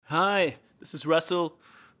Hi, this is Russell,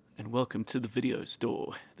 and welcome to the video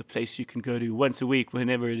store, the place you can go to once a week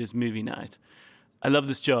whenever it is movie night. I love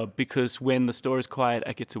this job because when the store is quiet,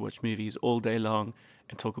 I get to watch movies all day long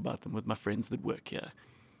and talk about them with my friends that work here.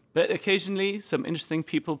 But occasionally, some interesting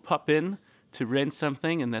people pop in to rent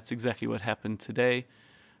something, and that's exactly what happened today.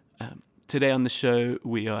 Today on the show,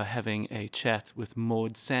 we are having a chat with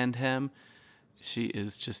Maud Sandham. She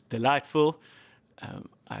is just delightful.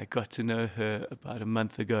 I got to know her about a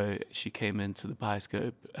month ago. She came into the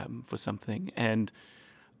Bioscope for something, and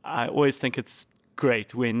I always think it's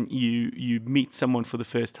great when you meet someone for the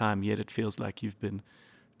first time, yet it feels like you've been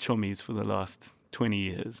chummies for the last 20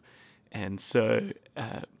 years. And so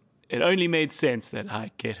it only made sense that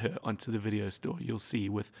I get her onto the video store. You'll see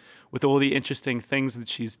with all the interesting things that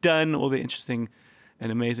she's done, all the interesting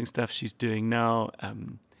and amazing stuff she's doing now.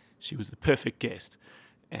 She was the perfect guest.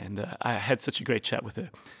 And I had such a great chat with her.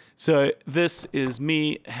 So this is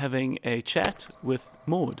me having a chat with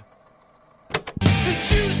Maud. Did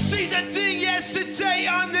you see that thing yesterday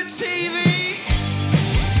on the TV?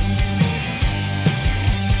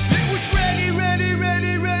 It was really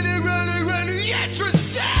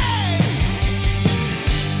interesting!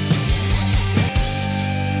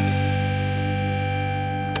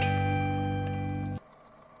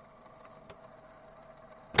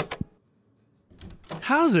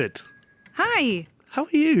 How's it? Hi, How are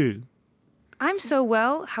you? I'm so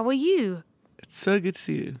well. How are you? It's so good to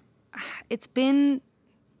see you. It's been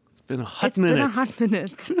Been a hot minute. been a hot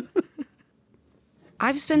minute.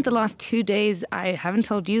 I've spent the last 2 days, I haven't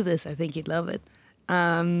told you this, I think you'd love it.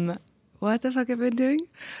 What the fuck have I been doing?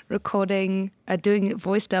 Doing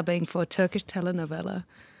voice dubbing for a Turkish telenovela.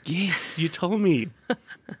 Yes, you told me.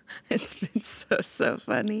 It's been so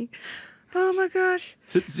funny. Oh my gosh.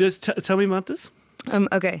 So just tell me about this.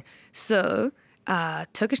 Okay, so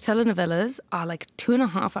Turkish telenovelas are like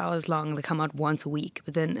 2.5 hours long. They come out once a week.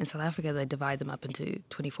 But then in South Africa, they divide them up into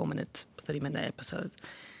 24-minute, 30-minute episodes.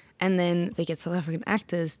 And then they get South African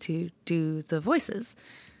actors to do the voices.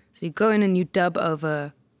 So you go in and you dub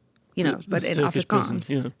over, but in Turkish person, Afrikaans.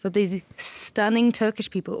 yeah. So these stunning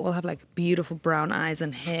Turkish people all have like beautiful brown eyes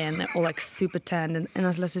and hair. And they're all like super tanned. And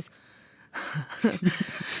as let's just...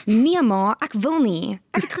 Nee ma, ek wil nie.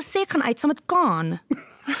 Ek het gesê ek gaan uit saam met Kaan.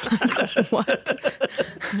 What?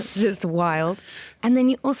 Just wild. And then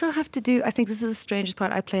you also have to do, I think this is the strangest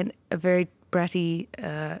part, I play a very bratty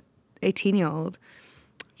 18-year-old.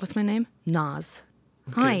 What's my name? Naz.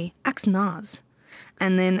 Okay. Hi, ek's Naz.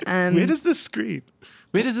 And then Where does this screen?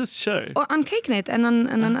 Where does this show? on CakeNet and on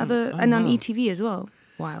on ETV as well.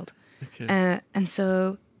 Wild. Okay. And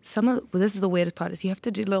so this is the weirdest part, is you have to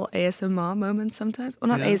do little ASMR moments sometimes. Or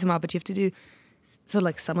not Yeah. ASMR, but you have to do, so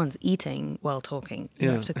like someone's eating while talking. You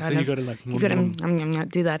Yeah, have to so kind you of, gotta like you've got to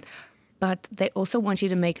do that. But they also want you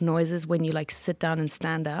to make noises when you like sit down and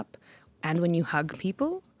stand up, and when you hug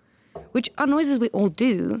people, which are noises we all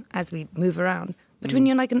do as we move around. But when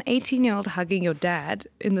you're like an 18-year-old hugging your dad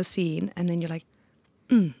in the scene, and then you're like,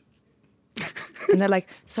 and they're like,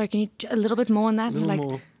 sorry, can you a little bit more on that? A And you're little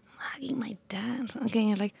like, more. I'm hugging my dad. Okay, and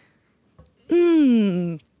you're like,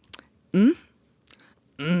 You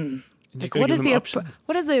Like, gotta what give is them the options.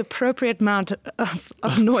 what is the appropriate amount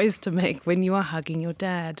of noise to make when you are hugging your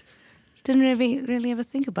dad? Didn't really ever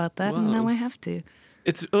think about that, and now Wow. I have to.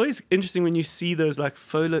 It's always interesting when you see those like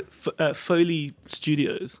Foley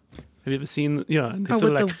studios. Have you ever seen? Yeah, and they're Oh,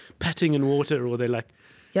 sort of with like patting in water, or they're like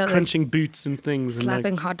Yeah, like crunching boots and things, slapping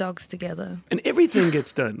and, hot dogs together. and everything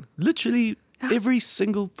gets done. Literally every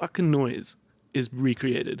single fucking noise is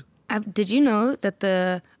recreated. Did you know that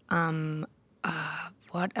the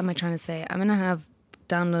what am I trying to say? I'm gonna have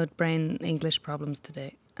download brain English problems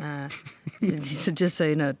today. So just so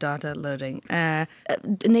you know, data loading.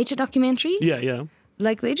 Nature documentaries. Yeah.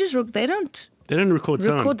 Like they don't They don't record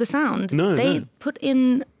sound. the sound. No, they no. put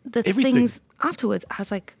in the Everything. things afterwards. I was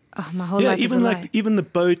like, oh, my whole Yeah, life is a even lie. like even the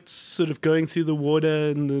boats sort of going through the water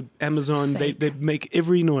in the Amazon, Fake. they make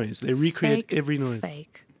every noise. They recreate Fake, every noise.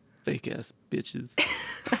 Fake. Fake ass bitches.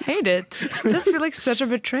 I hate it. I just feel like such a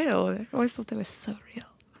betrayal. I always thought they were so real.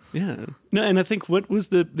 Yeah. No, and I think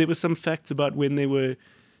there were some facts about when they were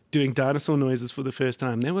doing dinosaur noises for the first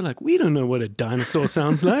time. They were like, we don't know what a dinosaur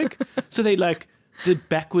sounds like. So they like did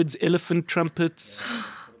backwards elephant trumpets,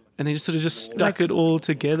 and they just sort of stuck Like- it all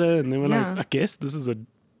together, and they were Yeah. like, I guess this is what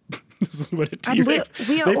a And T-Rex.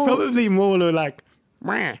 we are They all- probably more were like,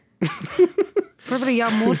 Mwah. Probably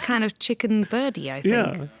more kind of chicken birdie, I think.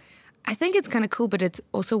 Yeah. I think it's kind of cool, but it's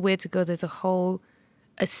also weird to go, there's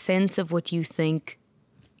a sense of what you think,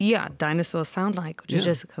 dinosaurs sound like, which is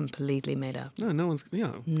Yeah. just completely made up. No one's, we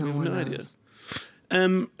have one no idea.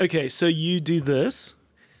 knows. Okay, so you do this,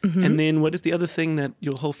 And then what is the other thing that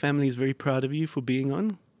your whole family is very proud of you for being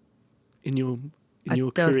on in your I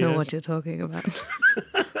your don't career? know what you're talking about.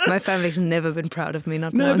 My family's never been proud of me,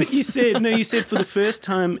 not No, once. but you said for the first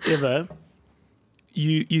time ever,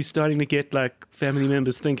 you starting to get like family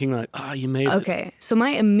members thinking like, you made it. Okay, so my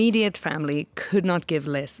immediate family could not give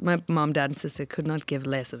less. My mom, dad, and sister could not give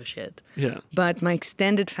less of a shit. Yeah. But my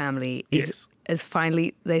extended family Yes. is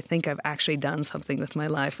finally, they think I've actually done something with my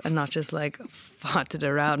life and not just like farted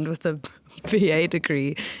around with a BA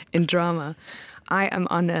degree in drama. I am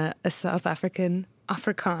on a South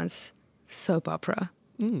Afrikaans soap opera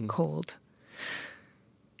called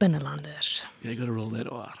Binnenlanders. Yeah, you got to roll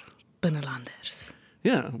that R. Binnenlanders.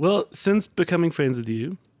 Yeah. Well, since becoming friends with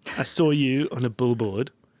you, I saw you on a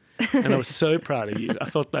billboard, and I was so proud of you. I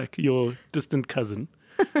felt like your distant cousin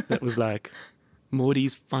that was like,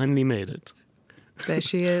 Maudie's finally made it. There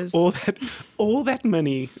she is. All that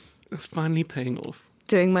money is finally paying off.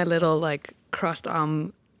 Doing my little like crossed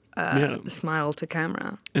arm Yeah. smile to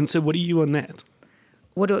camera. And so, what are you on that?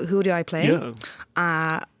 Who do I play? Yeah.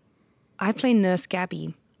 I play Nurse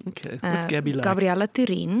Gabby. Okay. What's Gabby like? Gabriella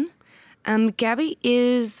Turin. Gabby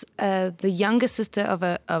is the younger sister of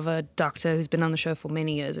a doctor who's been on the show for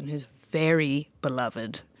many years and who's very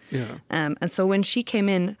beloved. Yeah. And so when she came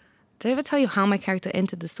in, did I ever tell you how my character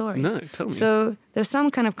entered the story? No, tell me. So there's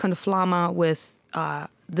some kind of conflama with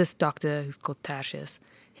this doctor who's called Tertius,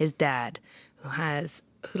 his dad,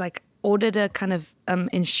 who like ordered a kind of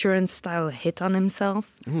insurance style hit on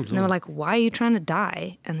himself. And they were like, why are you trying to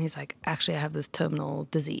die? And he's like, actually, I have this terminal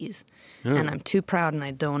disease and I'm too proud and I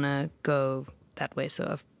don't want to go that way. So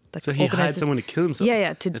I've like So he hired someone to kill himself?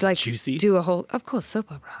 Yeah, to That's like juicy. do a whole, of course,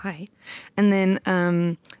 soap opera, hi. And then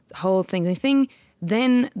the whole thing.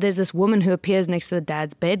 Then there's this woman who appears next to the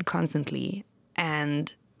dad's bed constantly.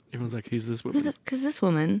 And Everyone's like, who's this woman? because this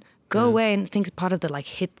woman go away and thinks part of the like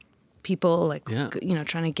hit people, like, Yeah.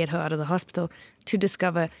 Trying to get her out of the hospital, to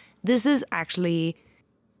discover this is actually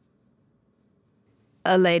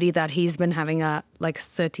a lady that he's been having a like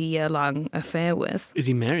 30-year-long affair with. Is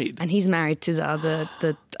he married? And he's married to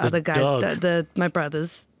the other guys, dog. my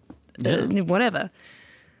brothers, Yeah. whatever.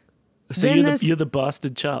 So Then you're the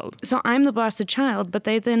bastard child. So I'm the bastard child, but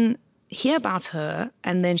they then hear about her,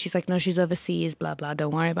 and then she's like, no, she's overseas, blah, blah,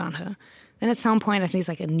 don't worry about her. Then at some point, I think it's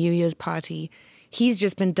like a New Year's party, he's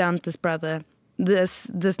just been dumped, this brother. This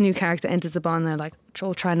new character enters the bar, and they're like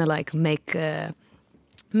all trying to like make a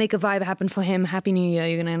vibe happen for him. Happy New Year,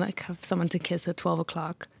 you're going to like have someone to kiss at 12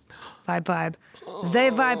 o'clock. Vibe. They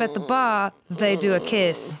vibe at the bar, they do a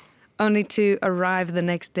kiss, only to arrive the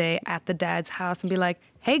next day at the dad's house and be like,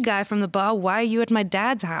 hey, guy from the bar, why are you at my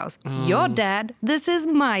dad's house? Your dad, this is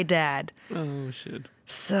my dad. Oh, shit.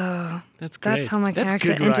 So That's great. that's how my That's character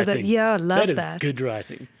good entered writing. it. Yeah, I love that. That is good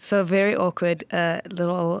writing. So very awkward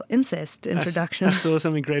little incest introduction. I saw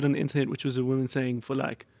something great on the internet, which was a woman saying for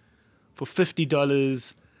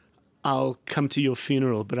 $50, I'll come to your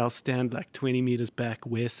funeral, but I'll stand like 20 meters back,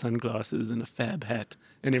 wear sunglasses and a fab hat.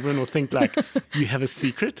 And everyone will think like, you have a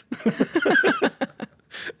secret?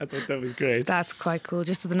 I thought that was great. That's quite cool.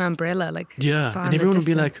 Just with an umbrella, like Yeah, far in and the everyone will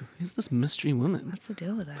be distance. like, who's this mystery woman? What's the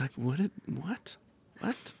deal with that? Like, what?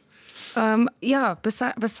 Yeah.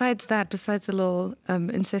 Besides the little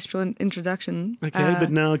incestual introduction. Okay,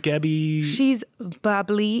 but now Gabby... She's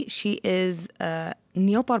bubbly. She is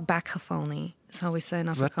neelbaar bakgevalnie. Is how we say in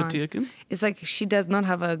Wat Afrikaans. beteken? It's like she does not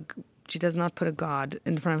put a guard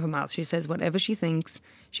in front of her mouth. She says whatever she thinks.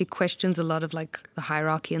 She questions a lot of like the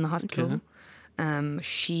hierarchy in the hospital. Okay.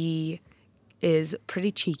 She is pretty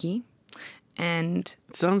cheeky, and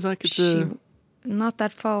It sounds like it's not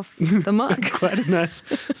that far off the mark. quite a nice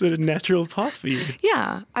sort of natural path for you.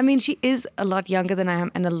 Yeah, I mean, she is a lot younger than I am,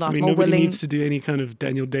 and a lot I mean, more nobody willing. needs to do any kind of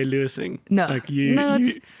Daniel Day-Lewising. No. Like No,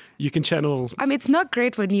 you can channel... I mean, it's not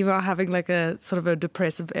great when you are having like a sort of a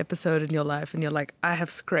depressive episode in your life, and you're like, I have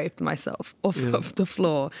scraped myself off of the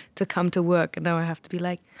floor to come to work, and now I have to be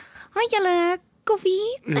like, hi, julle, coffee.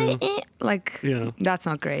 Like, that's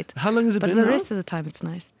not great. How long has it But been the now? rest of the time, it's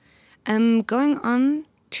nice. Going on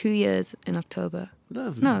 2 years in October.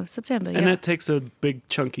 Lovely. No, September. And yeah. that takes a big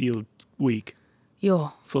chunk of your week,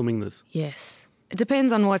 Yo. filming this. Yes. It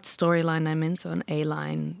depends on what storyline I'm in. So an A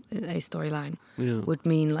storyline would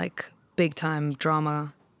mean like big time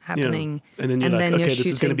drama happening. Yeah. And then you're like, okay, this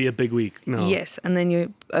is going to be a big week. No. Yes. And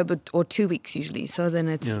then or 2 weeks usually. So then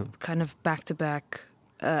it's kind of back to back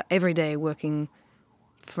every day shooting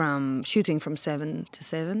from 7 to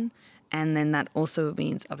 7. And then that also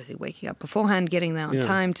means obviously waking up beforehand, getting there on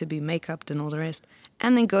time to be make-upped and all the rest.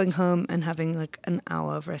 And then going home and having like an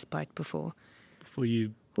hour of respite before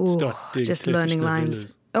you start doing just Turkish learning novellas.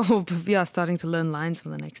 lines. starting to learn lines for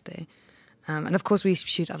the next day. And of course we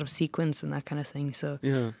shoot out of sequence and that kind of thing. So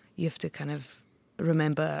you have to kind of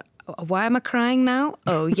remember, why am I crying now?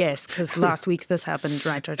 Oh, yes, because last week this happened.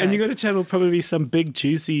 Right. And you got to channel probably some big,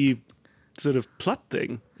 juicy sort of plot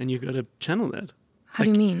thing, and you got to channel that. How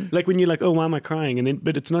do you mean? Like when you're like, oh, why am I crying?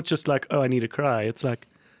 But it's not just like, oh, I need to cry. It's like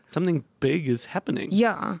something big is happening.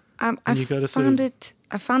 Yeah. I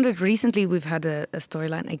found it recently. We've had a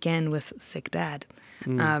storyline again with sick dad.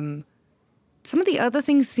 Some of the other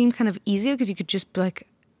things seem kind of easier because you could just be like,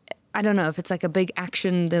 I don't know if it's like a big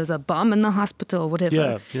action, there's a bomb in the hospital or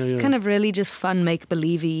whatever. Yeah. It's kind of really just fun,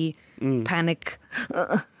 make-believe-y, panic,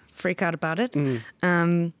 freak out about it.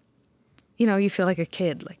 You know, you feel like a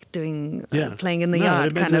kid, like doing, playing in the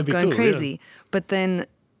yard, kind of going crazy. Yeah. But then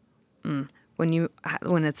when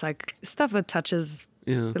it's like stuff that touches,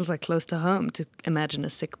 feels like close to home, to imagine a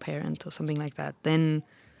sick parent or something like that, then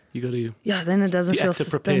you got to. Yeah, then it doesn't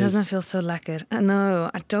feel so lacquered.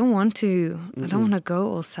 No, I don't want to. I don't want to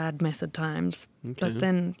go all sad method times. Okay. But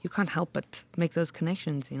then you can't help but make those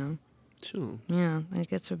connections, you know. Sure. Yeah, it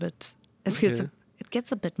gets a bit. It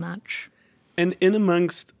gets a bit much. And in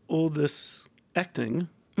amongst all this acting,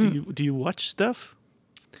 do you watch stuff?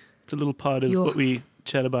 It's a little part of what we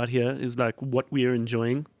chat about here, is like what we are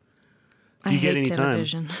enjoying. Do you get any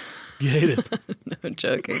television. Time? You hate it? No, I'm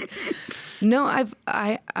joking. No,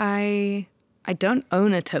 I don't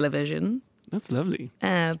own a television. That's lovely.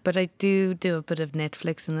 But I do a bit of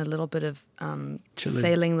Netflix and a little bit of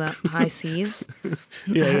sailing the high seas.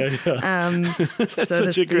 Yeah. That's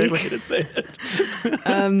such a great way to say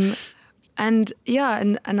it. And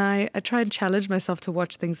I try and challenge myself to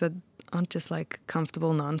watch things that aren't just like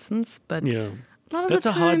comfortable nonsense. But a lot of that's the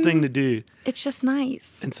time, a hard thing to do. It's just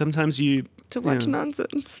nice. And sometimes to watch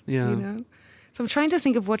nonsense. Yeah. You know? So I'm trying to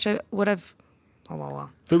think of what I've.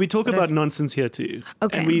 But we talk about nonsense here too.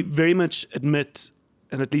 Okay. And we very much admit,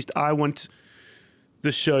 and at least I want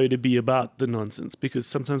the show to be about the nonsense, because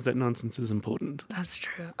sometimes that nonsense is important. That's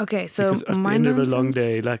true. Okay, so because at the end of a long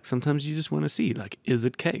day, like sometimes you just want to see, like, is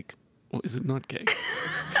it cake or is it not cake?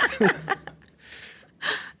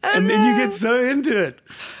 And then you get so into it.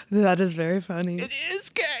 That is very funny. It is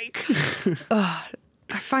cake.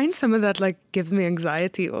 I find some of that like gives me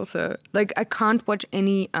anxiety also. Like I can't watch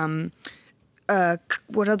any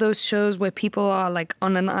what are those shows where people are like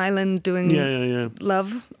on an island doing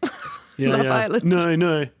love? Love Island.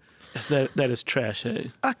 No. That is trash, eh?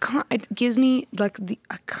 I can't. It gives me like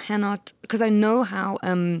I cannot, because I know how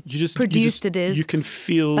produced it is. You can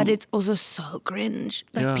feel, but it's also so cringe.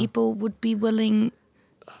 Like people would be willing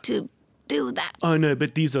to do that. Oh no,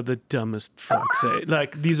 but these are the dumbest fucks, eh?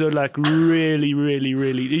 Like these are like really, really,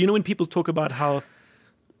 really. You know when people talk about how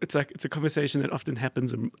it's a conversation that often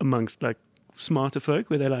happens amongst like smarter folk,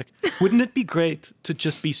 where they're like, wouldn't it be great to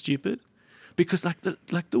just be stupid? Because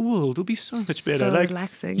the world will be so much better. So like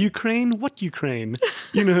relaxing. Ukraine, what Ukraine?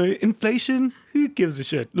 You know, inflation, who gives a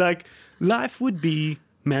shit? Like life would be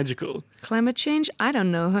magical. Climate change, I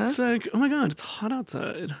don't know her. It's like, oh my god, it's hot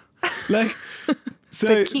outside. Like so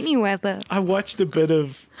bikini weather. I watched a bit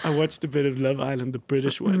of Love Island, the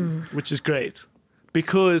British one, which is great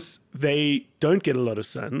because they don't get a lot of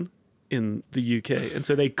sun in the UK, and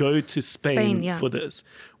so they go to Spain for this.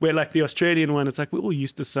 Where like the Australian one, it's like we're all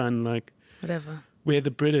used to sun, like whatever. Where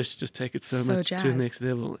the British just take it so much jazzed. to the next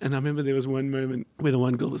level. And I remember there was one moment where the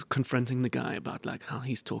one girl was confronting the guy about like how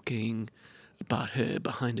he's talking about her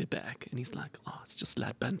behind her back, and he's like, "Oh, it's just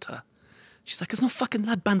lad banter." She's like, "It's not fucking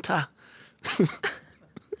lad banter." I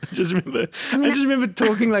just remember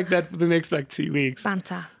talking like that for the next like 2 weeks.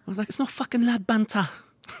 Banter. I was like, "It's not fucking lad banter."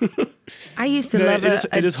 I used to love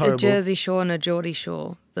a Jersey Shore and a Geordie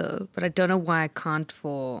Shore though, but I don't know why I can't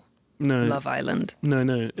for Love Island.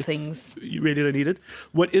 No, things you really don't need it.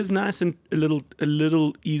 What is nice and a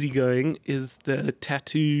little easygoing is the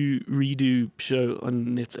tattoo redo show on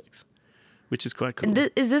Netflix, which is quite cool.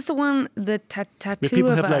 Is this the one, the tattoo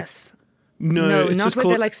of us? No, it's not just where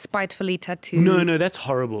called, they're like spitefully tattooed. No, that's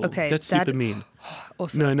horrible. Okay, that's super mean.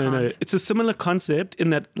 Also, no. It's a similar concept in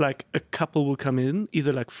that like a couple will come in,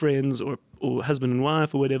 either like friends or husband and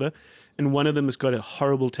wife or whatever, and one of them has got a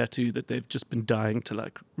horrible tattoo that they've just been dying to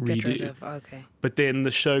like redo. Get rid of. Okay. But then the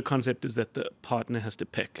show concept is that the partner has to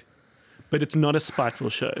pick. But it's not a spiteful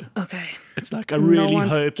show. Okay. It's like I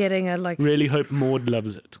really hope Maud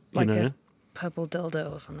loves it. Like you know? a purple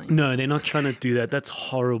dildo or something. No, they're not trying to do that. That's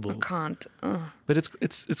horrible. I can't. But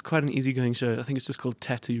it's quite an easygoing show. I think it's just called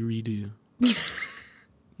Tattoo Redo.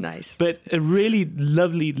 Nice. But a really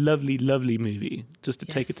lovely, lovely, lovely movie, just to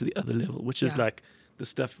take it to the other level, which is like the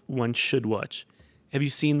stuff one should watch. Have you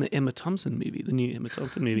seen the Emma Thompson movie, the new Emma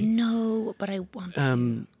Thompson movie? No, but I want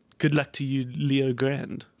to. Good Luck to You, Leo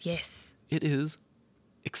Grand. Yes. It is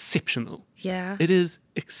exceptional. Yeah. It is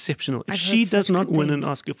exceptional. If I've she heard does such not good win an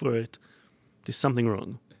things. Oscar for it, there's something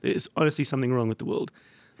wrong. There is honestly something wrong with the world.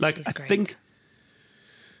 Like, She's I great. think,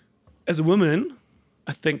 as a woman,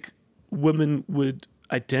 I think women would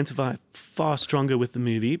identify far stronger with the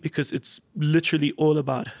movie because it's literally all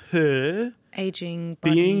about her Aging,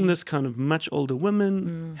 body. being this kind of much older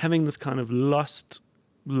woman, having this kind of lost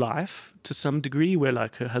life to some degree where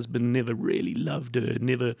like her husband never really loved her,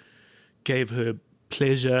 never gave her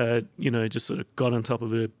pleasure, just sort of got on top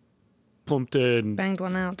of her, pumped her and, Banged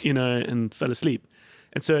one out. and fell asleep.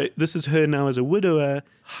 And so this is her now as a widower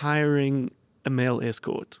hiring a male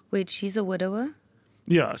escort. Wait, she's a widower?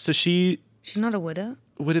 Yeah, so she's not a widow?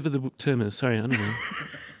 whatever the term is, sorry, I don't know.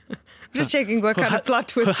 I'm just checking what Her kind of plot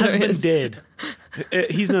twist her there husband is. dead.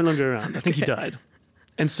 He's no longer around. I think he died.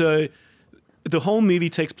 And so the whole movie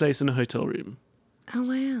takes place in a hotel room Oh,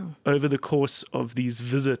 wow. over the course of these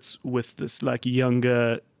visits with this like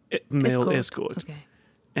younger male escort. Okay.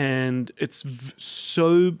 And it's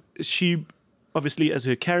so she obviously as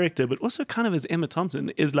her character, but also kind of as Emma Thompson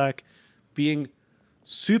is like being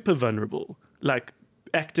super vulnerable, like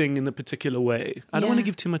acting in a particular way. I don't want to Yeah.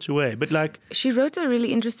 give too much away, but like She wrote a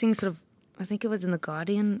really interesting sort of, I think it was in The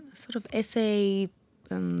Guardian, sort of essay,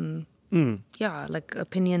 like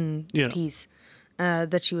opinion Yeah. piece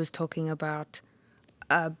that she was talking about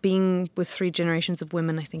being with 3 generations of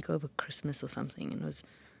women, I think over Christmas or something. And it was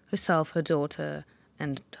herself, her daughter,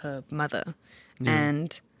 and her mother.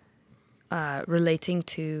 And relating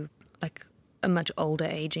to like a much older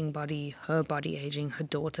aging body, her body aging, her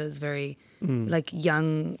daughter's very like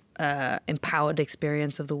young, empowered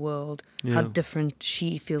experience of the world, how Yeah. different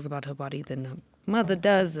she feels about her body than her mother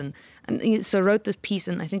does. And so wrote this piece,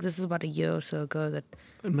 and I think this is about a year or so ago that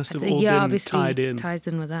it must have I think, all been obviously tied in. ties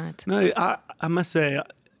in with that. No, I must say,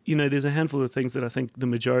 there's a handful of things that I think the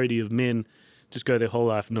majority of men just go their whole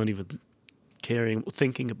life not even caring or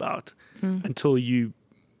thinking about until you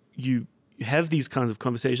have these kinds of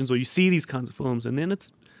conversations or you see these kinds of films, and then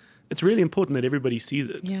it's really important that everybody sees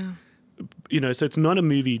it. Yeah. So it's not a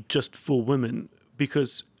movie just for women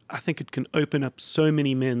because I think it can open up so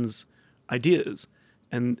many men's ideas.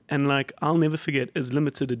 And like, I'll never forget, as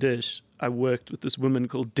limited a dish, I worked with this woman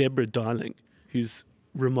called Deborah Darling, who's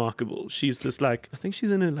remarkable. She's this like, I think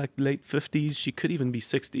she's in her like late 50s. She could even be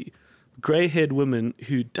 60. Grey-haired woman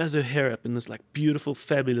who does her hair up in this like beautiful,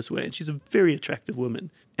 fabulous way. And she's a very attractive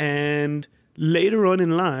woman. And later on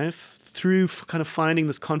in life, through kind of finding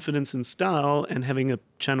this confidence and style and having a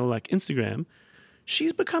channel like Instagram,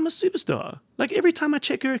 she's become a superstar. Like every time I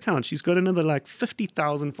check her account, she's got another like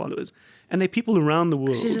 50,000 followers. And they're people around the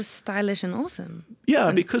world. She's just stylish and awesome. Yeah,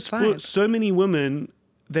 and because for vibe. so many women,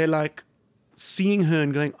 they're like seeing her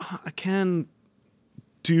and going, oh, I can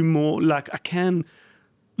do more. Like I can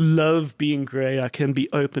love being grey. I can be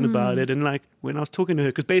open about it. And like when I was talking to her,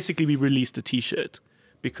 because basically we released a T-shirt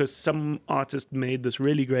because some artist made this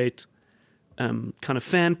really great kind of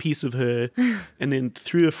fan piece of her, and then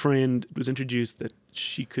through a friend it was introduced that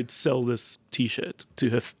she could sell this T-shirt to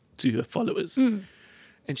her followers.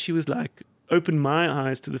 And she was like, opened my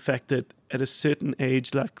eyes to the fact that at a certain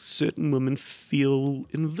age, like certain women feel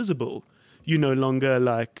invisible. You're no longer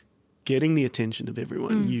like getting the attention of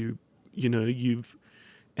everyone. You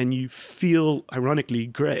feel ironically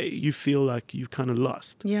grey. You feel like you've kind of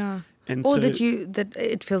lost. Yeah. And Or so, that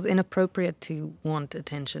it feels inappropriate to want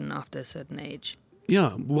attention after a certain age.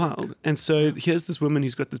 yeah, wild. And so here's this woman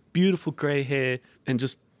who's got this beautiful grey hair and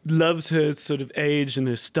just loves her sort of age and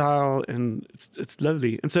her style, and it's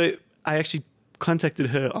lovely. And so I actually contacted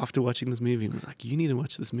her after watching this movie and was like, you need to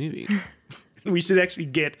watch this movie. We should actually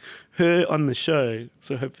get her on the show.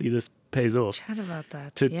 So hopefully this pays off Chat about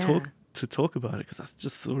that. to yeah. talk about it, because I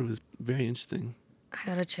just thought it was very interesting. I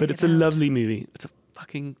gotta check But it it's a out. lovely movie. It's a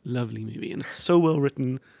fucking lovely movie, and it's so well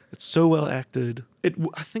written. It's so well acted.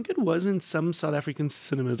 I think it was in some South African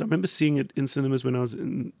cinemas. I remember seeing it in cinemas when I was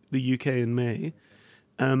in the UK in May.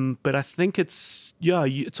 But I think it's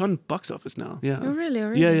on box office now. Yeah. Oh,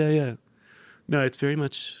 really? Yeah. No, it's very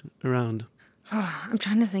much around. I'm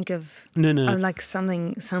trying to think of No. like some.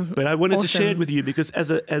 But I wanted to share it awesome- with you because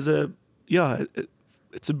it's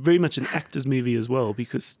a very much an actor's movie as well,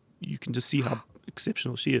 because you can just see how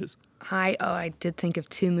exceptional she is. I did think of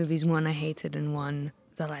 2 movies, one I hated and one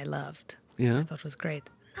that I loved. Yeah. I thought was great.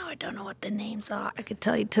 Now I don't know what the names are. I could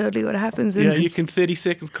tell you totally what happens in Yeah, you can 30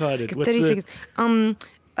 seconds card it. 30 seconds.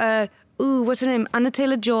 What's her name? Anna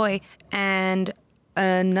Taylor-Joy and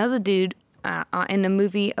another dude are in a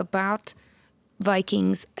movie about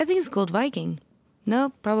Vikings. I think it's called Viking. No,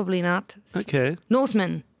 probably not. Okay.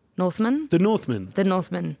 Northman. The Northman. The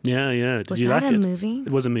Northman. Yeah, yeah. Did Was you that like a it? movie?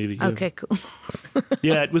 It was a movie. Yeah. Okay, cool.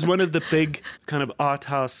 Yeah, it was one of the big kind of art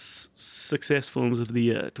house success films of the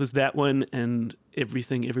year. It was that one and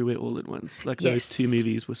Everything Everywhere All at Once. Like those Yes. two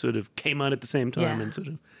movies were sort of came out at the same time Yeah. and sort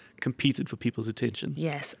of competed for people's attention.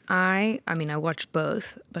 Yes, I mean, I watched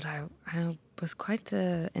both, but I was quite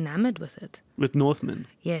enamored with it. With Northman.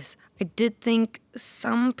 Yes, I did think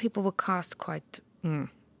some people were cast quite.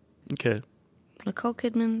 Okay. Nicole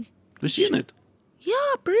Kidman. Was she in it? Yeah,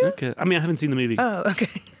 bro. Okay. I mean, I haven't seen the movie. Oh,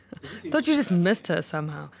 okay. Thought you just missed her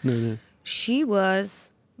somehow. No. She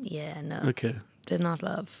was. Yeah, no. Okay. Did not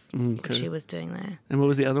love Okay. what she was doing there. And what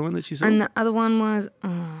was the other one that she saw? And the other one was.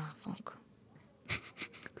 Oh, fuck.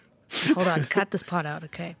 Hold on, cut this part out,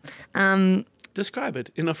 okay? Describe it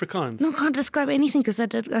in Afrikaans. No, I can't describe anything because I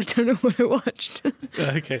don't know what I watched.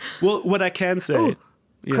 Okay. Well, what I can say. Oh,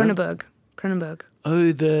 Yeah. Cronenberg.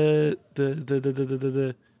 Oh, the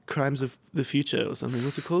Crimes of the Future or something.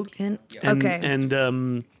 What's it called? Okay.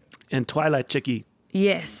 And Twilight Chickie.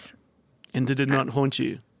 Yes. And did it not haunt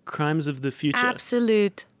you? Crimes of the Future.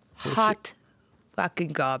 Absolute hot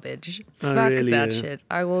fucking garbage. Oh, Fuck really, that yeah. shit.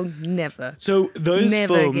 I will never. So those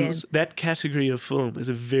Never films, again. that category of film is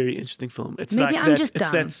a very interesting film. It's Maybe like I'm that, just it's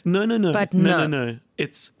dumb. That, no. But no. no.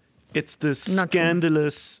 It's the Not true.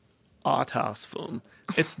 scandalous art house film.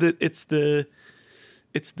 It's the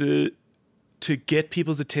to get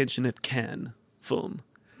people's attention at Cannes film.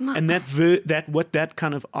 And that what that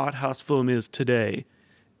kind of art house film is today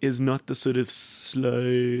is not the sort of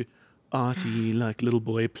slow, arty, like little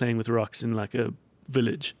boy playing with rocks in like a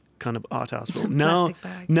village kind of art house film. Plastic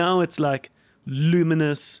bag. Now it's like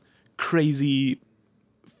luminous, crazy,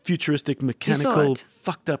 futuristic, mechanical, it?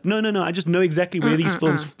 fucked up. No. I just know exactly where these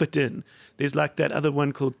films fit in. There's like that other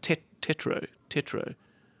one called Tetro,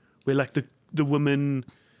 where like the woman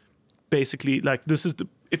basically like this is the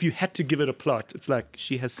if you had to give it a plot, it's like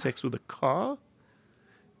she has sex with a car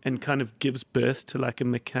and kind of gives birth to like a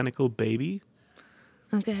mechanical baby.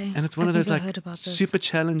 Okay. And it's one I of those think I like heard about this. super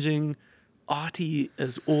challenging, arty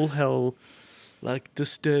as all hell, like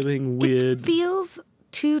disturbing, weird. It feels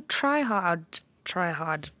too try hard.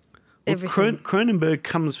 Well, Everything. Cronenberg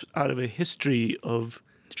comes out of a history of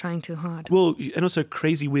Trying too hard. well, and also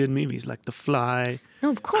crazy weird movies like The Fly, No,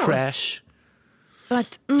 of course. Crash.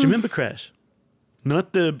 But Do you remember Crash?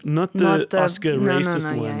 Not the Not the- Oscar no, racist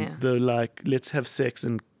yeah, one. yeah. The like let's have sex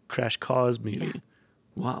and crash cars movie.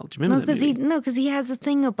 Wow, do you remember that movie? because he has a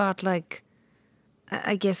thing about like,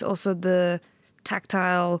 I guess also the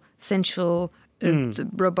tactile, sensual, the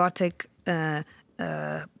robotic.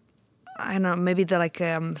 I don't know. Maybe the like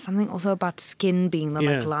something also about skin being the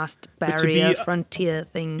like Yeah. last But to be- barrier frontier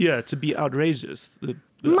thing. Yeah, to be outrageous. The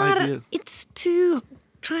But idea. it's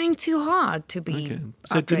trying too hard to be Okay.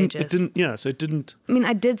 So outrageous. it didn't. Yeah. So it didn't. I mean,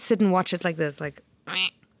 I did sit and watch it like this, like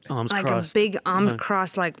Arms like crossed. a big arms No.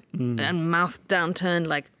 crossed, like and mouth downturned,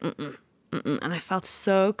 like and I felt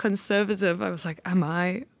so conservative. I was like, am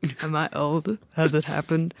I old? Has it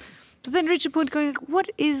happened? But then reached a point going, like, what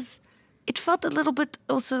is? It felt a little bit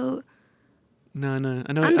also No. I know.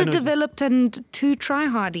 underdeveloped and too try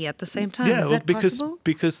hardy at the same time. Yeah, is well, that possible?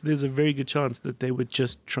 because there's a very good chance that they were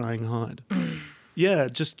just trying hard. Yeah,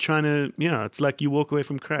 just trying to. Yeah, it's like you walk away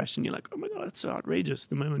from Crash and you're like, oh my god, it's so outrageous.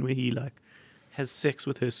 The moment where he like has sex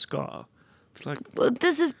with her scar, it's like Well,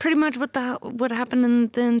 this is pretty much what happened in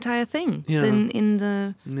the entire thing. Yeah. In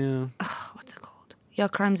the yeah. what's it called? Yeah,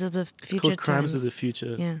 Crimes of the It's Future. called Crimes of Times. the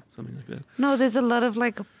Future. Yeah. Something like that. No, there's a lot of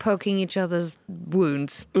like poking each other's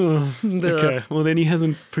wounds. Ugh, Ugh. okay. Well, then he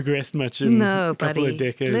hasn't progressed much in No, a couple buddy. of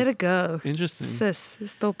decades. Let it go. Interesting. Sis,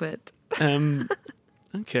 stop it.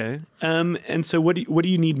 Okay. And so what do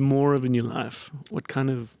you need more of in your life? What kind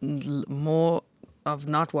of More of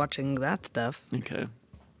not watching that stuff. okay?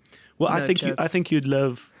 Well, No I jokes. think you'd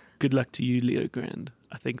love Good Luck to You, Leo Grand.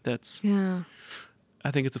 I think Yeah.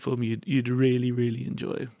 it's a film you'd really really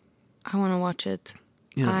enjoy. I want to watch it.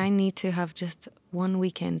 Yeah. I need to have just one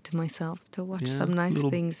weekend to myself to watch Yeah, some nice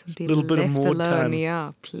little- things and be little bit of left more alone. time.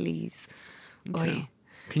 Yeah, please. Okay. Oi,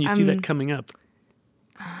 Can you see that Um, coming up?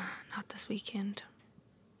 not this weekend.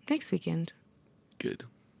 Next weekend. Good.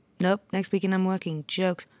 Nope, next weekend I'm working.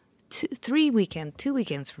 Jokes. 2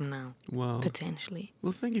 weekends from now, Wow. potentially.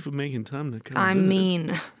 Well, thank you for making time to come. I visit.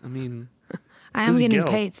 mean, I mean, I am Busy getting girl.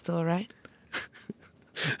 paid still, right?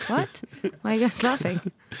 What? Why are you guys laughing?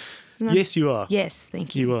 No. yes, you are. Yes,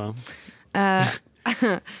 thank you. You are.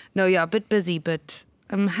 No, yeah, a bit busy, but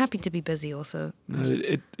I'm happy to be busy also. No,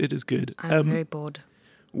 it is good. I'm very bored.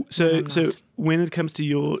 So I'm so not. when it comes to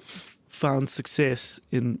your found success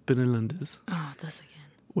in Binnenlanders, Oh, this again.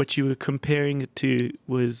 what you were comparing it to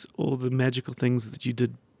was all the magical things that you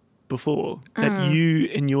did before that you,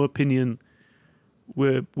 in your opinion,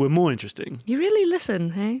 were more interesting. You really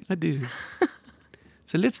listen, hey? I do.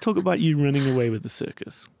 So let's talk about you running away with the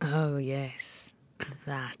circus. Oh, yes.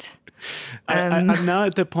 That. I'm now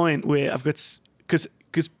at the point where I've got...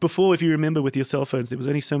 Because before, if you remember with your cell phones, there was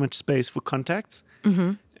only so much space for contacts.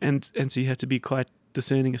 Mm-hmm. And so you had to be quite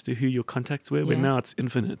discerning as to who your contacts were, where now it's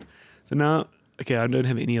infinite. So now, okay, I don't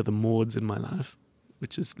have any other Mauds in my life,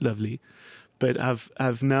 which is lovely. But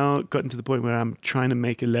I've now gotten to the point where I'm trying to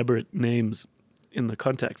make elaborate names in the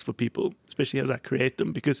contacts for people, especially as I create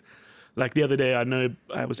them. Because like the other day, I know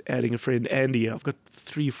I was adding a friend, Andy. I've got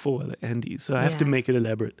 3-4 other Andys. So I have to make it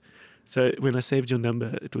elaborate. So when I saved your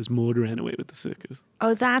number, it was Maud ran away with the circus.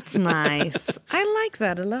 Oh, that's nice. I like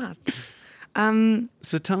that a lot.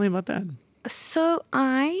 So tell me about that. So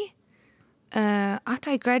after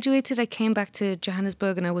I graduated, I came back to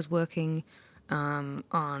Johannesburg and I was working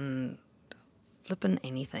on flipping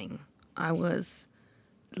anything. I was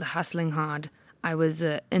hustling hard. I was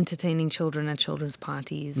entertaining children at children's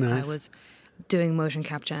parties. Nice. I was doing motion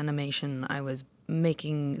capture animation. I was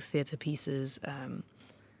making theatre pieces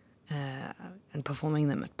and performing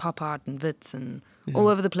them at Pop Art and Wits and all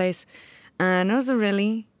over the place. And it was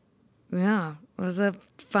it was a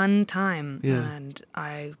fun time. Yeah. And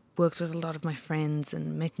I worked with a lot of my friends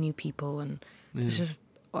and met new people, and it was just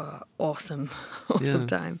awesome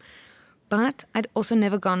time. But I'd also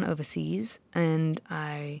never gone overseas, and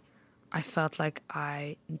I felt like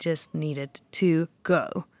I just needed to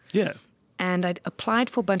go. Yeah. And I'd applied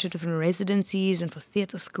for a bunch of different residencies and for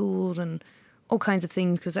theatre schools and all kinds of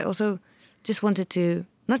things, because I also just wanted to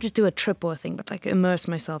not just do a trip or a thing, but like immerse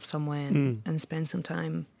myself somewhere and spend some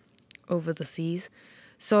time over the seas.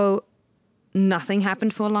 So nothing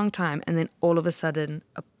happened for a long time. And then all of a sudden,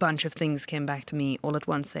 a bunch of things came back to me all at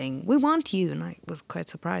once saying, we want you. And I was quite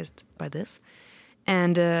surprised by this.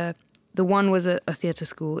 And the one was a theatre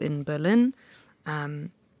school in Berlin.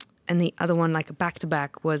 And the other one, like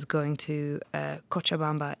back-to-back, was going to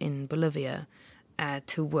Cochabamba in Bolivia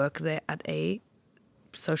to work there at a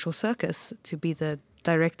social circus, to be the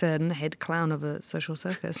director and head clown of a social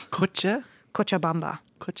circus. Cochabamba.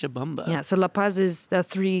 Yeah, so La Paz is the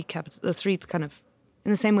three kind of,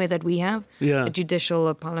 in the same way that we have a judicial,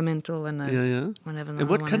 a parliamental, and a whatever. And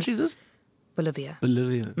what country is this? Bolivia.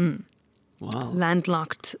 Wow.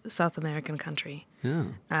 Landlocked South American country.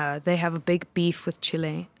 Yeah. They have a big beef with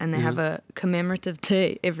Chile, and they have a commemorative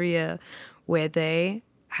day every year where they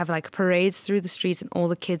have like parades through the streets, and all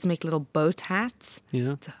the kids make little boat hats.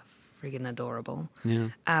 Yeah. It's friggin' adorable. Yeah.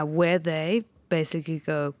 Where they basically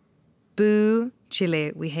go, boo,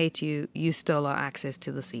 Chile, we hate you. You stole our access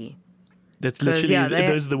to the sea. That's literally,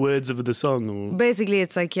 those are the words of the song. Or? Basically,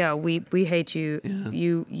 it's like, we hate you.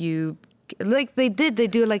 Yeah. You, like they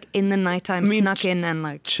do like in the nighttime, snuck in and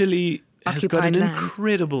like Chile has got an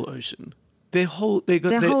incredible ocean. Their whole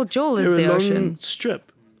jaw is the ocean.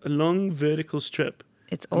 A long vertical strip.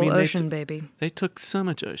 It's all ocean, baby. They took so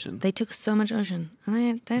much ocean.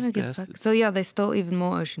 And they don't give a fuck. So they stole even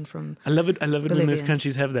more ocean from I love it when Bolivians. those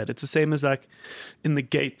countries have that. It's the same as like in the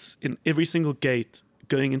gates, in every single gate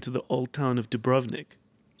going into the old town of Dubrovnik.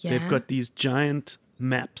 Yeah. They've got these giant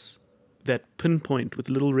maps that pinpoint with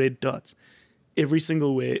little red dots every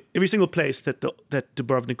single place that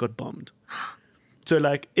Dubrovnik got bombed. So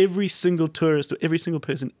like every single tourist or every single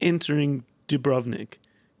person entering Dubrovnik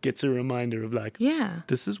gets a reminder of like,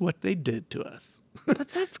 this is what they did to us. But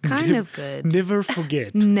that's kind of good. Never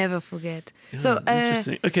forget. Never forget. Yeah, so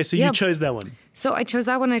interesting. Okay, so you chose that one. So I chose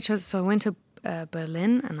that one. So I went to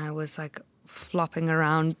Berlin, and I was like flopping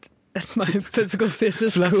around at my physical theatre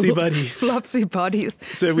school. Flopsy body.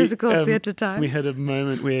 So physical theatre time. We had a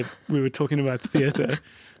moment where we were talking about theatre,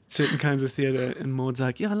 certain kinds of theatre, and Maud's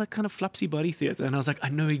like, I like kind of flopsy body theatre. And I was like, I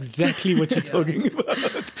know exactly what you're talking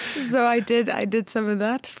about. So I did some of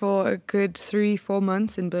that for a good 3-4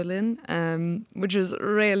 months in Berlin, which was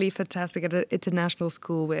really fantastic at an international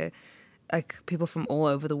school where like people from all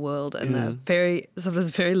over the world and sometimes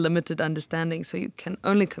very limited understanding, so you can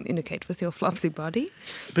only communicate with your flopsy body.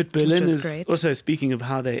 But Berlin is great. Also, speaking of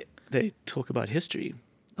how they talk about history.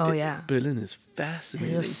 Oh yeah, Berlin is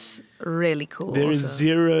fascinating. It was really cool. There is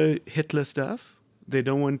zero Hitler stuff. They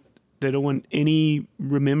don't want any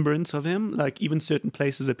remembrance of him. Like even certain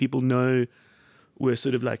places that people know were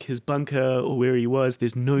sort of like his bunker or where he was.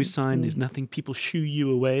 There's no sign. There's nothing. People shoo you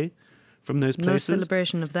away from those places. No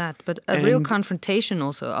celebration of that, but a real confrontation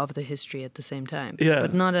also of the history at the same time. Yeah.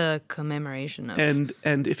 But not a commemoration of.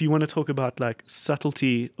 And if you want to talk about like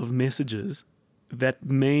subtlety of messages, that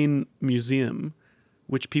main museum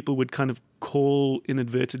which people would kind of call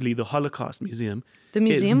inadvertently the Holocaust Museum. The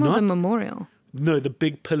museum or the memorial? No, the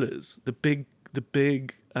big pillars, the big. The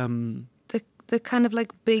kind of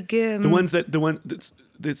like big. The ones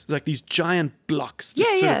that's like these giant blocks.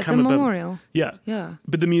 That sort of come the above. memorial. Yeah, Yeah.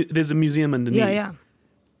 But there's a museum underneath. Yeah.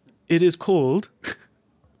 It is called.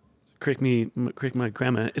 Correct my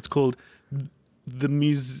grammar. It's called the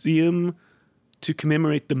Museum to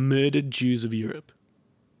Commemorate the Murdered Jews of Europe.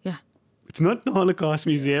 Yeah. It's not the Holocaust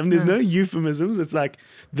Museum. There's no euphemisms. It's like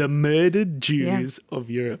the murdered Jews of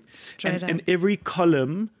Europe. Straight up. And every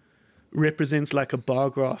column represents like a bar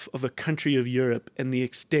graph of a country of Europe and the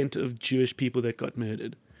extent of Jewish people that got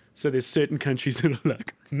murdered. So there's certain countries that are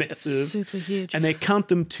like massive. Super huge. And they count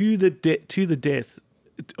them to the death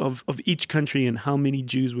of each country and how many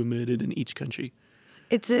Jews were murdered in each country.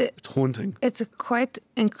 It's haunting. It's quite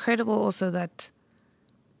incredible also that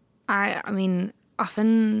I mean,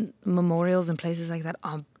 often memorials and places like that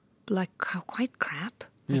are like quite crap.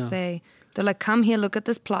 Like they're like, come here, look at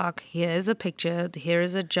this plaque. Here is a picture. Here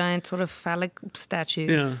is a giant sort of phallic statue.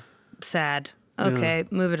 Yeah. Sad. Okay,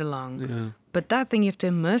 move it along. Yeah. But that thing, you have to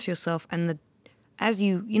immerse yourself, and as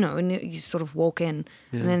you sort of walk in,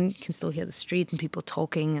 and then you can still hear the street and people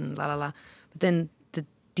talking and la la la. But then the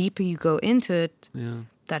deeper you go into it,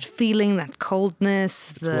 that feeling, that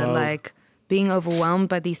coldness, wild. like being overwhelmed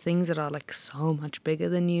by these things that are like so much bigger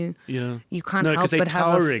than you. Yeah. You can't 'cause help they're but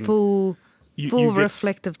towering. have a full You get-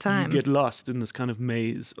 reflective time. You get lost in this kind of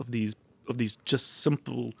maze of these just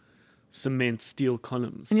simple cement steel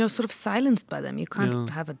columns. And you're sort of silenced by them. You can't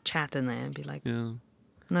Yeah. have a chat in there and be like, Yeah.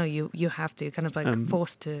 no, you have to kind of like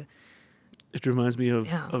forced to. It reminds me of,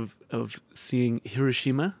 Yeah. of seeing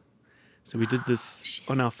Hiroshima. So we did this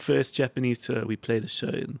on our first Japanese tour. We played a show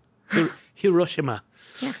in Hiroshima.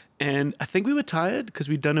 Yeah. And I think we were tired because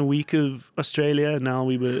we'd done a week of Australia. Now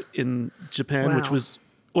we were in Japan, which Wow. was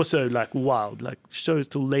also like wild, like shows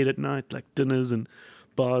till late at night, like dinners and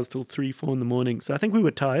bars till 3, 4 in the morning. So I think we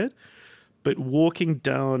were tired. But walking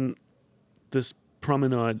down this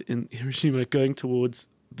promenade in Hiroshima, going towards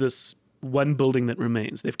this one building that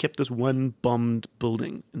remains, they've kept this one bombed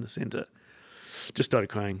building in the center. Just started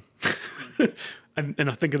crying. and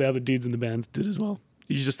I think the other dudes in the band did as well.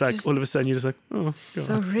 You just like, all of a sudden, you're just like, oh, God.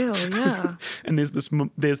 So real, yeah. And there's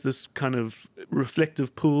this kind of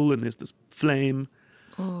reflective pool and there's this flame.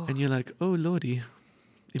 Oh. And you're like, oh, Lordy,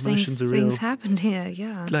 emotions are real. Things happened here,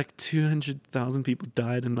 yeah. Like 200,000 people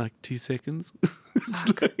died in like 2 seconds.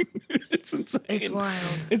 It's insane. It's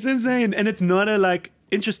wild. It's insane. And it's not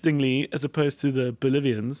interestingly, as opposed to the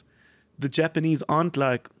Bolivians, the Japanese aren't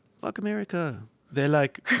like, fuck America. They're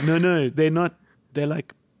like, no, they're not. They're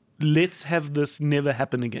like, let's have this never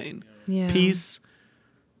happen again. Yeah. Peace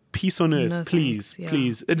on earth, No please, thanks, yeah.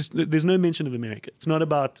 please. There's no mention of America. It's not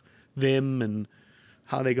about them and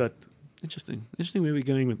how they got. Interesting where we're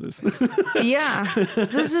going with this. Yeah.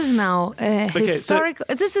 This is now a historical.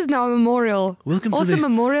 This is now a memorial. Welcome to also the-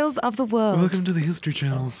 memorials of the world. Welcome to the History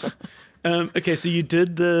Channel. Okay, so you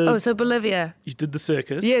did so Bolivia. you did the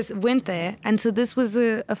circus. Yes, went there. And so this was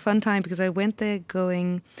a fun time because I went there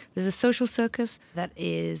there's a social circus that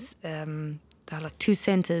is, there are like 2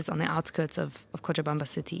 centers on the outskirts of Cochabamba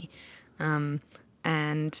city.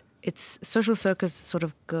 And it's social circus sort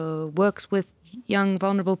of works with young,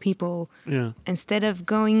 vulnerable people. Yeah. Instead of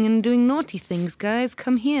going and doing naughty things, guys,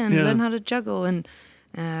 come here and Yeah. learn how to juggle and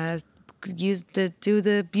do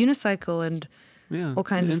the unicycle and Yeah. all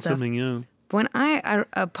kinds of and stuff. Something, yeah. When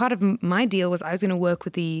a part of my deal was I was going to work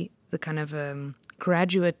with the kind of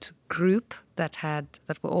graduate group that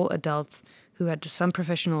were all adults who had some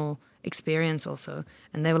professional experience also,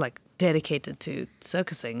 and they were like dedicated to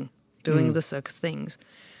circusing, doing the circus things.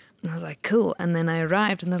 And I was like, cool. And then I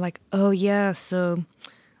arrived, and they're like, oh yeah, so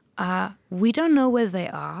we don't know where they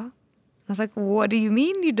are. I was like, what do you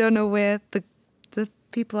mean you don't know where the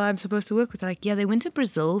people I'm supposed to work with? They're like, yeah, they went to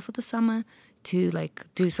Brazil for the summer to like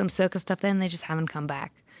do some circus stuff there, and they just haven't come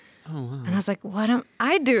back. Oh, wow. And I was like, what am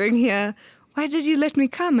I doing here? Why did you let me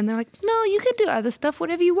come? And they're like, no, you can do other stuff,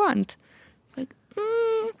 whatever you want. Like,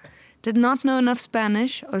 did not know enough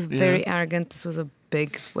Spanish. I was very arrogant. This was a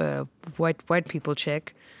big white people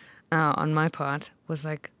check on my part. Was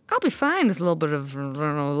like, I'll be fine with a little bit of, a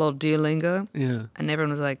little Duolingo. Yeah. And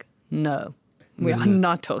everyone was like, no, we are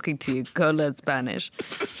not talking to you. Go learn Spanish.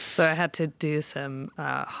 So I had to do some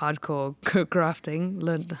hardcore grafting,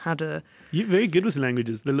 learn how to... You're very good with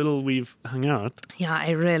languages. The little we've hung out. Yeah,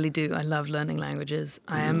 I really do. I love learning languages.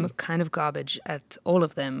 I am kind of garbage at all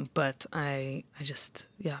of them, but I just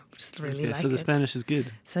really like so the it. Spanish is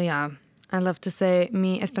good. So yeah, I love to say,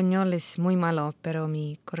 mi español es muy malo, pero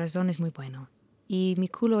mi corazón es muy bueno. Y mi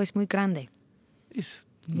culo es muy grande. Yes.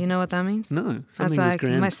 You know what that means? No, That's something was like,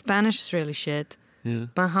 grand. my Spanish is really shit. Yeah.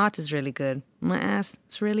 My heart is really good. My ass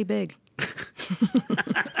is really big.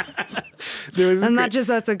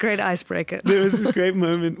 That's a great icebreaker. There was this great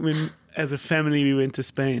moment when, as a family, we went to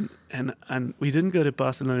Spain, and we didn't go to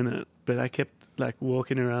Barcelona, but I kept like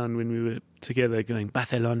walking around when we were together, going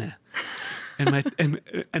Barcelona, and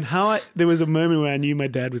there was a moment where I knew my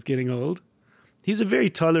dad was getting old. He's a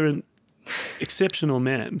very tolerant, exceptional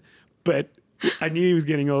man, but I knew he was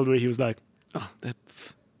getting old where he was like, oh,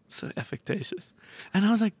 that's so affectatious. And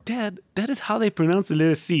I was like, Dad, that is how they pronounce the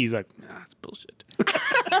letter C. He's like, nah, it's bullshit.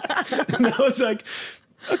 And I was like,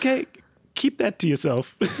 okay, keep that to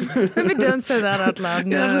yourself. Maybe don't say that out loud.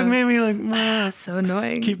 No. Yeah, I was like, maybe like, so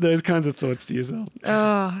annoying. keep those kinds of thoughts to yourself. Oh.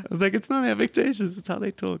 I was like, it's not affectatious, it's how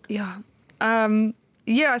they talk. Yeah.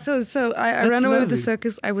 Yeah, so I ran away with the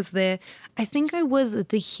circus. I was there. I think I was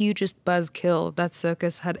the hugest buzzkill that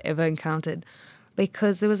circus had ever encountered,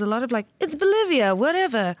 because there was a lot of like, it's Bolivia,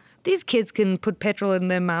 whatever. These kids can put petrol in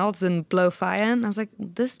their mouths and blow fire. And I was like,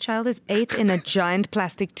 this child is 8 in a giant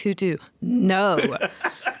plastic tutu. No.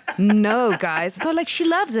 No, guys. They're like, she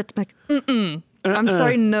loves it. I'm like, mm-mm. I'm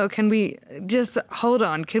sorry, no. Can we just, hold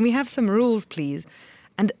on. Can we have some rules, please?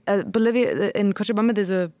 And Bolivia, in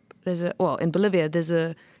Cochabamba, in Bolivia, there's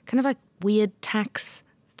a kind of like weird tax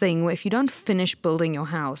thing where if you don't finish building your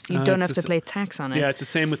house, you don't have to pay tax on it. Yeah, it's the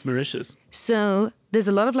same with Mauritius. So there's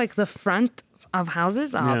a lot of like the front of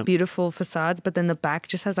houses are beautiful facades, but then the back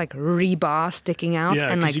just has like rebar sticking out.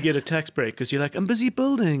 Yeah, and because like, you get a tax break because you're like, I'm busy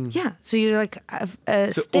building. Yeah, so you're like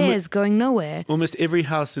stairs going nowhere. Almost every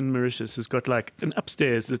house in Mauritius has got like an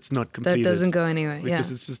upstairs that's not completed. That doesn't go anywhere,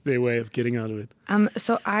 because it's just their way of getting out of it.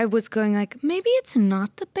 So I was going like, maybe it's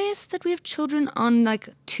not the best that we have children on like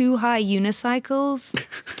 2 high unicycles,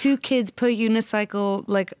 2 kids per unicycle,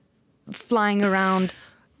 like flying around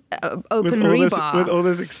open rebar. With all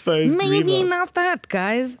this exposed maybe rebar. Not that,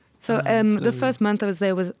 guys. So the first month I was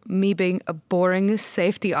there was me being a boring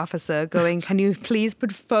safety officer going, can you please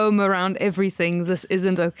put foam around everything? This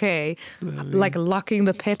isn't okay. Like locking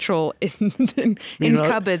the petrol in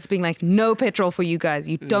cupboards, being like, no petrol for you guys.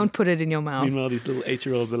 You don't put it in your mouth. Meanwhile, these little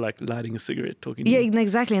 8-year-olds are like lighting a cigarette, talking to you. Yeah,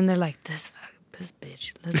 exactly. And they're like, this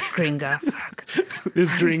bitch, this gringa, fuck. This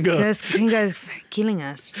gringo. This gringa is killing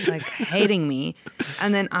us, like hating me.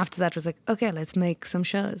 And then after that was like, okay, let's make some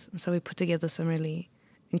shows. And so we put together some really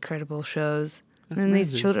incredible shows. That's and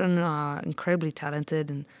amazing. These children are incredibly talented,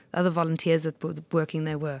 and the other volunteers that were working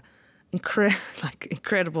there were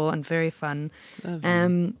incredible and very fun.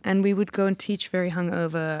 And we would go and teach very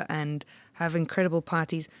hungover and have incredible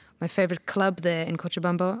parties. My favorite club there in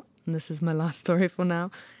Cochabamba, and this is my last story for now,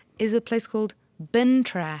 is a place called Bin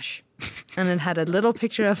Trash. And it had a little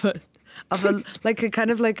picture of a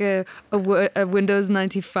Windows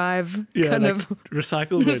 95 kind of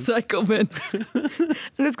recycle bin.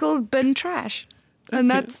 And it's called Bin Trash.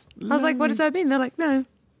 And I was like, what does that mean? They're like, no,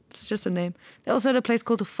 it's just a name. They also had a place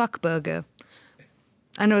called a Fuck Burger.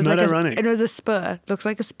 And it was ironic. It was a spur. Looks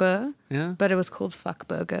like a spur. Yeah. But it was called Fuck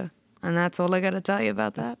Burger. And that's all I got to tell you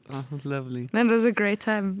about that. Oh, lovely. And it was a great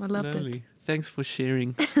time. I loved it. Thanks for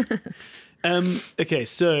sharing. Okay,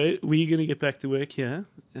 so we're going to get back to work here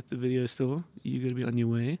at the video store. You're going to be on your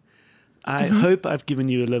way. I hope I've given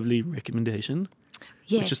you a lovely recommendation.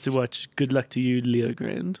 Yes. Which is to watch Good Luck to You, Leo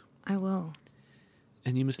Grand. I will.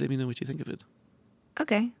 And you must let me know what you think of it.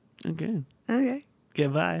 Okay. Okay. Okay. Okay,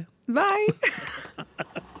 bye. Bye.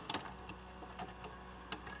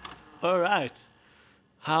 All right.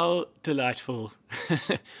 How delightful.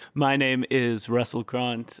 My name is Russell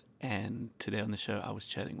Grant, and today on the show I was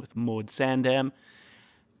chatting with Maud Sandam,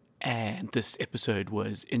 and this episode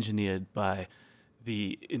was engineered by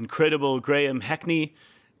the incredible Graham Hackney.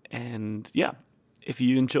 And yeah, if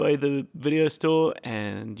you enjoy the video store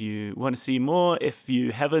and you want to see more, if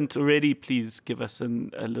you haven't already, please give us a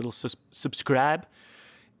little subscribe.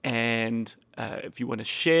 And if you want to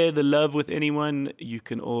share the love with anyone, you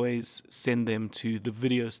can always send them to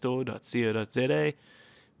thevideostore.co.za,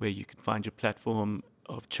 where you can find your platform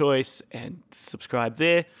of choice and subscribe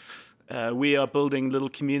there. We are building little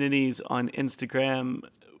communities on Instagram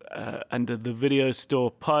under the Video Store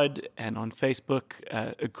Pod, and on Facebook,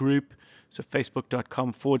 a group. So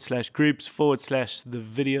facebook.com/groups/the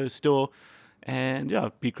Video Store. And yeah,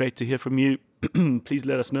 it'd be great to hear from you. Please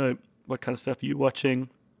let us know what kind of stuff you're watching,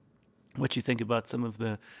 what you think about some of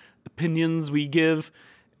the opinions we give,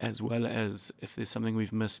 as well as if there's something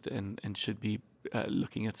we've missed and should be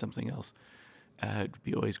looking at something else. It would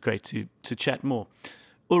be always great to chat more.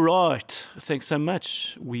 All right. Thanks so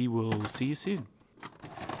much. We will see you soon.